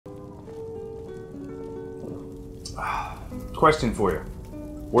Question for you.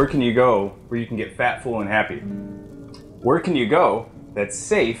 Where can you go where you can get fat, full, and happy? Where can you go that's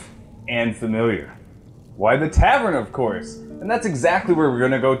safe and familiar? Why, the tavern, of course. And that's exactly where we're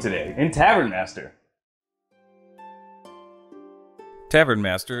going to go today, in Tavern Master. Tavern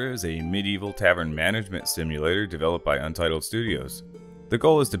Master is a medieval tavern management simulator developed by Untitled Studios. The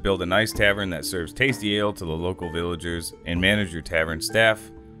goal is to build a nice tavern that serves tasty ale to the local villagers and manage your tavern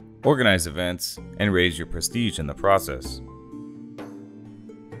staff, organize events, and raise your prestige in the process.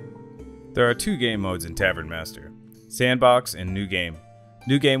 There are 2 game modes in Tavern Master, Sandbox and New Game.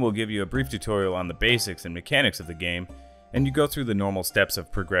 New Game will give you a brief tutorial on the basics and mechanics of the game, and you go through the normal steps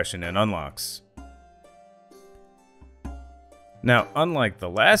of progression and unlocks. Now, unlike the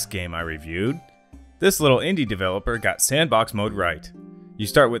last game I reviewed, this little indie developer got Sandbox mode right. You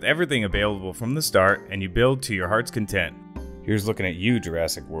start with everything available from the start, and you build to your heart's content. Here's looking at you,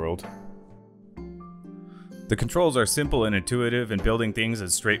 Jurassic World. The controls are simple and intuitive, and building things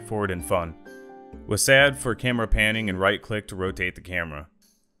is straightforward and fun, with SAD for camera panning and right click to rotate the camera.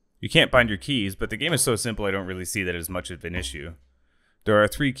 You can't find your keys, but the game is so simple I don't really see that as much of an issue. There are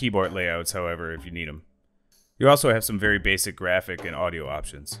 3 keyboard layouts, however, if you need them. You also have some very basic graphic and audio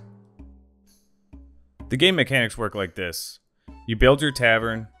options. The game mechanics work like this. You build your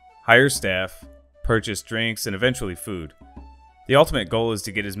tavern, hire staff, purchase drinks, and eventually food. The ultimate goal is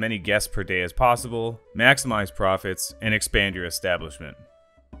to get as many guests per day as possible, maximize profits, and expand your establishment.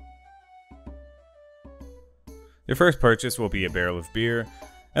 Your first purchase will be a barrel of beer,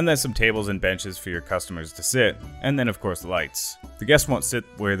 and then some tables and benches for your customers to sit, and then of course lights. The guests won't sit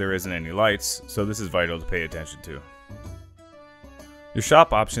where there isn't any lights, so this is vital to pay attention to. Your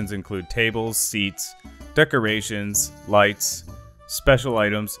shop options include tables, seats, decorations, lights, special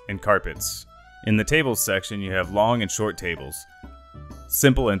items, and carpets. In the tables section, you have long and short tables,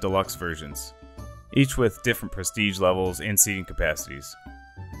 simple and deluxe versions, each with different prestige levels and seating capacities.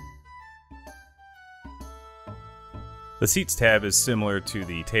 The seats tab is similar to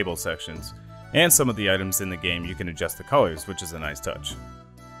the table sections, and some of the items in the game you can adjust the colors, which is a nice touch.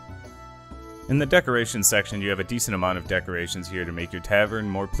 In the decoration section, you have a decent amount of decorations here to make your tavern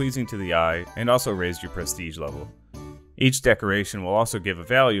more pleasing to the eye and also raise your prestige level. Each decoration will also give a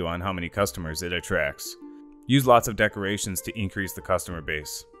value on how many customers it attracts. Use lots of decorations to increase the customer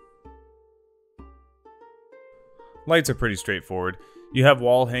base. Lights are pretty straightforward. You have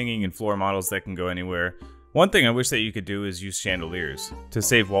wall hanging and floor models that can go anywhere. One thing I wish that you could do is use chandeliers to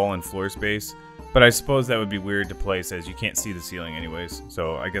save wall and floor space, but I suppose that would be weird to place as you can't see the ceiling anyways,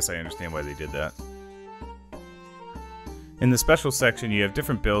 so I guess I understand why they did that. In the special section, you have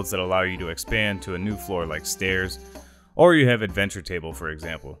different builds that allow you to expand to a new floor like stairs, or you have adventure table, for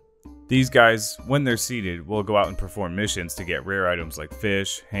example. These guys, when they're seated, will go out and perform missions to get rare items like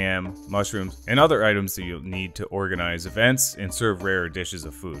fish, ham, mushrooms, and other items that you'll need to organize events and serve rarer dishes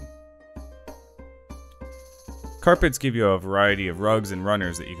of food. Carpets give you a variety of rugs and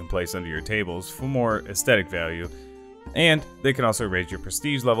runners that you can place under your tables for more aesthetic value, and they can also raise your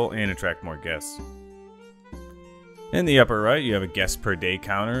prestige level and attract more guests. In the upper right, you have a guest per day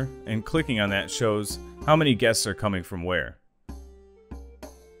counter, and clicking on that shows how many guests are coming from where.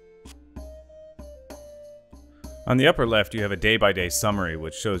 On the upper left, you have a day-by-day summary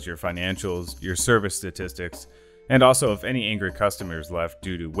which shows your financials, your service statistics, and also if any angry customers left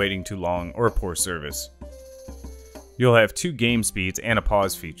due to waiting too long or poor service. You'll have 2 game speeds and a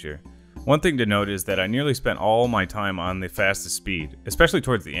pause feature. One thing to note is that I nearly spent all my time on the fastest speed, especially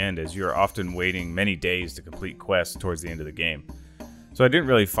towards the end, as you are often waiting many days to complete quests towards the end of the game. So I didn't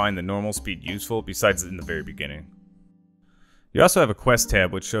really find the normal speed useful, besides in the very beginning. You also have a quest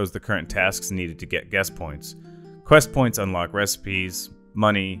tab which shows the current tasks needed to get guest points. Quest points unlock recipes,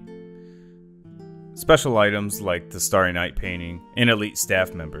 money, special items like the Starry Night painting, and elite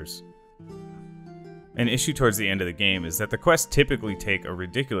staff members. An issue towards the end of the game is that the quests typically take a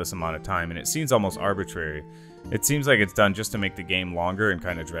ridiculous amount of time, and it seems almost arbitrary. It seems like it's done just to make the game longer and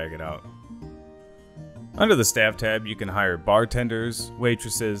kind of drag it out. Under the staff tab, you can hire bartenders,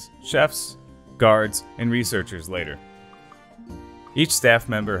 waitresses, chefs, guards, and researchers later. Each staff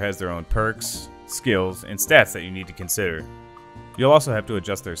member has their own perks, skills, and stats that you need to consider. You'll also have to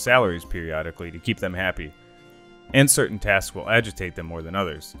adjust their salaries periodically to keep them happy, and certain tasks will agitate them more than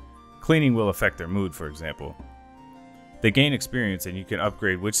others. Cleaning will affect their mood, for example. They gain experience, and you can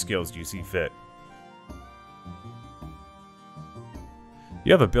upgrade which skills you see fit.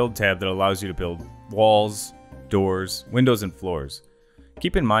 You have a build tab that allows you to build walls, doors, windows, and floors.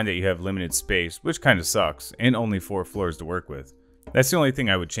 Keep in mind that you have limited space, which kind of sucks, and only 4 floors to work with. That's the only thing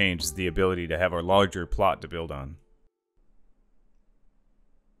I would change, is the ability to have a larger plot to build on.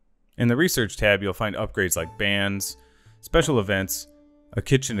 In the research tab, you'll find upgrades like bands, special events, a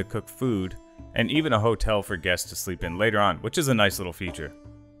kitchen to cook food, and even a hotel for guests to sleep in later on, which is a nice little feature.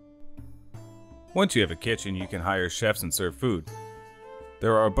 Once you have a kitchen, you can hire chefs and serve food.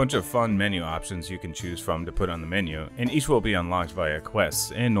 There are a bunch of fun menu options you can choose from to put on the menu, and each will be unlocked via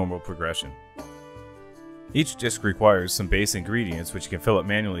quests and normal progression. Each disc requires some base ingredients which you can fill up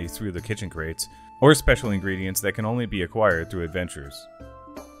manually through the kitchen crates, or special ingredients that can only be acquired through adventures.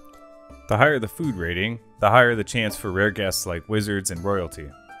 The higher the food rating, the higher the chance for rare guests like wizards and royalty.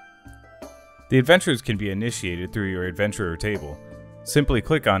 The adventures can be initiated through your adventurer table. Simply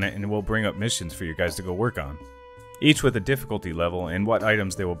click on it and it will bring up missions for you guys to go work on, each with a difficulty level and what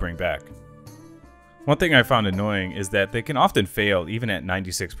items they will bring back. One thing I found annoying is that they can often fail even at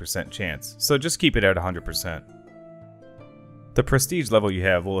 96% chance, so just keep it at 100%. The prestige level you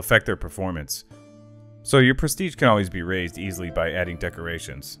have will affect their performance, so your prestige can always be raised easily by adding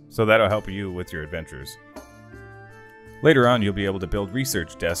decorations, so that'll help you with your adventures. Later on, you'll be able to build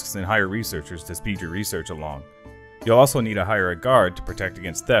research desks and hire researchers to speed your research along. You'll also need to hire a guard to protect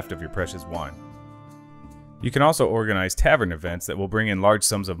against theft of your precious wine. You can also organize tavern events that will bring in large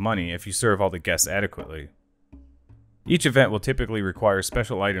sums of money if you serve all the guests adequately. Each event will typically require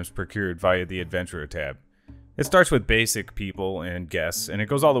special items procured via the Adventurer tab. It starts with basic people and guests, and it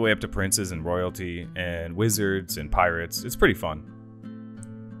goes all the way up to princes and royalty, and wizards and pirates. It's pretty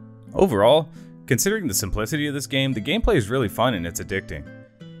fun. Overall, considering the simplicity of this game, the gameplay is really fun and it's addicting.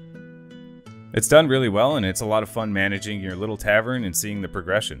 It's done really well, and it's a lot of fun managing your little tavern and seeing the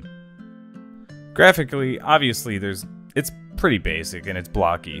progression. Graphically, obviously, it's pretty basic and it's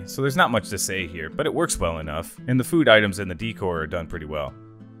blocky, so there's not much to say here, but it works well enough, and the food items and the decor are done pretty well.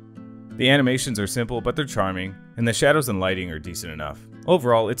 The animations are simple, but they're charming, and the shadows and lighting are decent enough.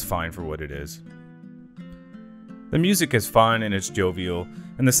 Overall, it's fine for what it is. The music is fun and it's jovial,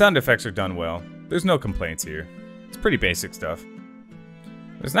 and the sound effects are done well. There's no complaints here. It's pretty basic stuff.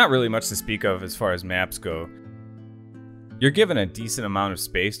 There's not really much to speak of as far as maps go. You're given a decent amount of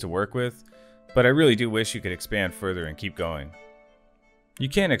space to work with, but I really do wish you could expand further and keep going. You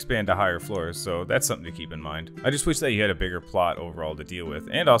can expand to higher floors, so that's something to keep in mind. I just wish that you had a bigger plot overall to deal with,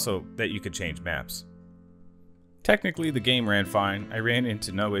 and also that you could change maps. Technically, the game ran fine. I ran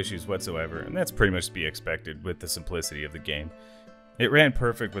into no issues whatsoever, and that's pretty much to be expected with the simplicity of the game. It ran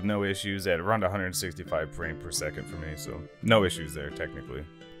perfect with no issues at around 165 frames per second for me, so no issues there technically.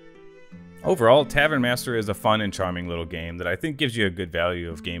 Overall, Tavern Master is a fun and charming little game that I think gives you a good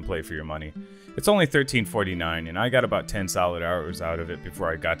value of gameplay for your money. It's only $13.49, and I got about 10 solid hours out of it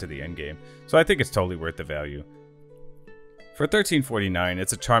before I got to the end game, so I think it's totally worth the value. For $13.49,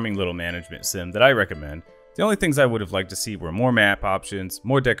 it's a charming little management sim that I recommend. The only things I would have liked to see were more map options,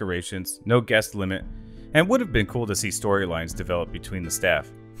 more decorations, no guest limit, and would have been cool to see storylines develop between the staff.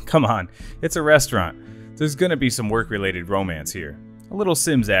 Come on, it's a restaurant. There's gonna be some work-related romance here. A little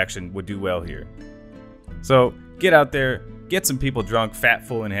Sims action would do well here. So, get out there, get some people drunk, fat,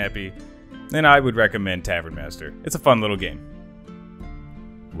 full, and happy, and I would recommend Tavern Master. It's a fun little game.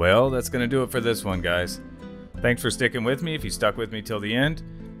 Well, that's gonna do it for this one, guys. Thanks for sticking with me if you stuck with me till the end,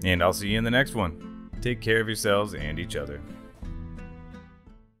 and I'll see you in the next one. Take care of yourselves and each other.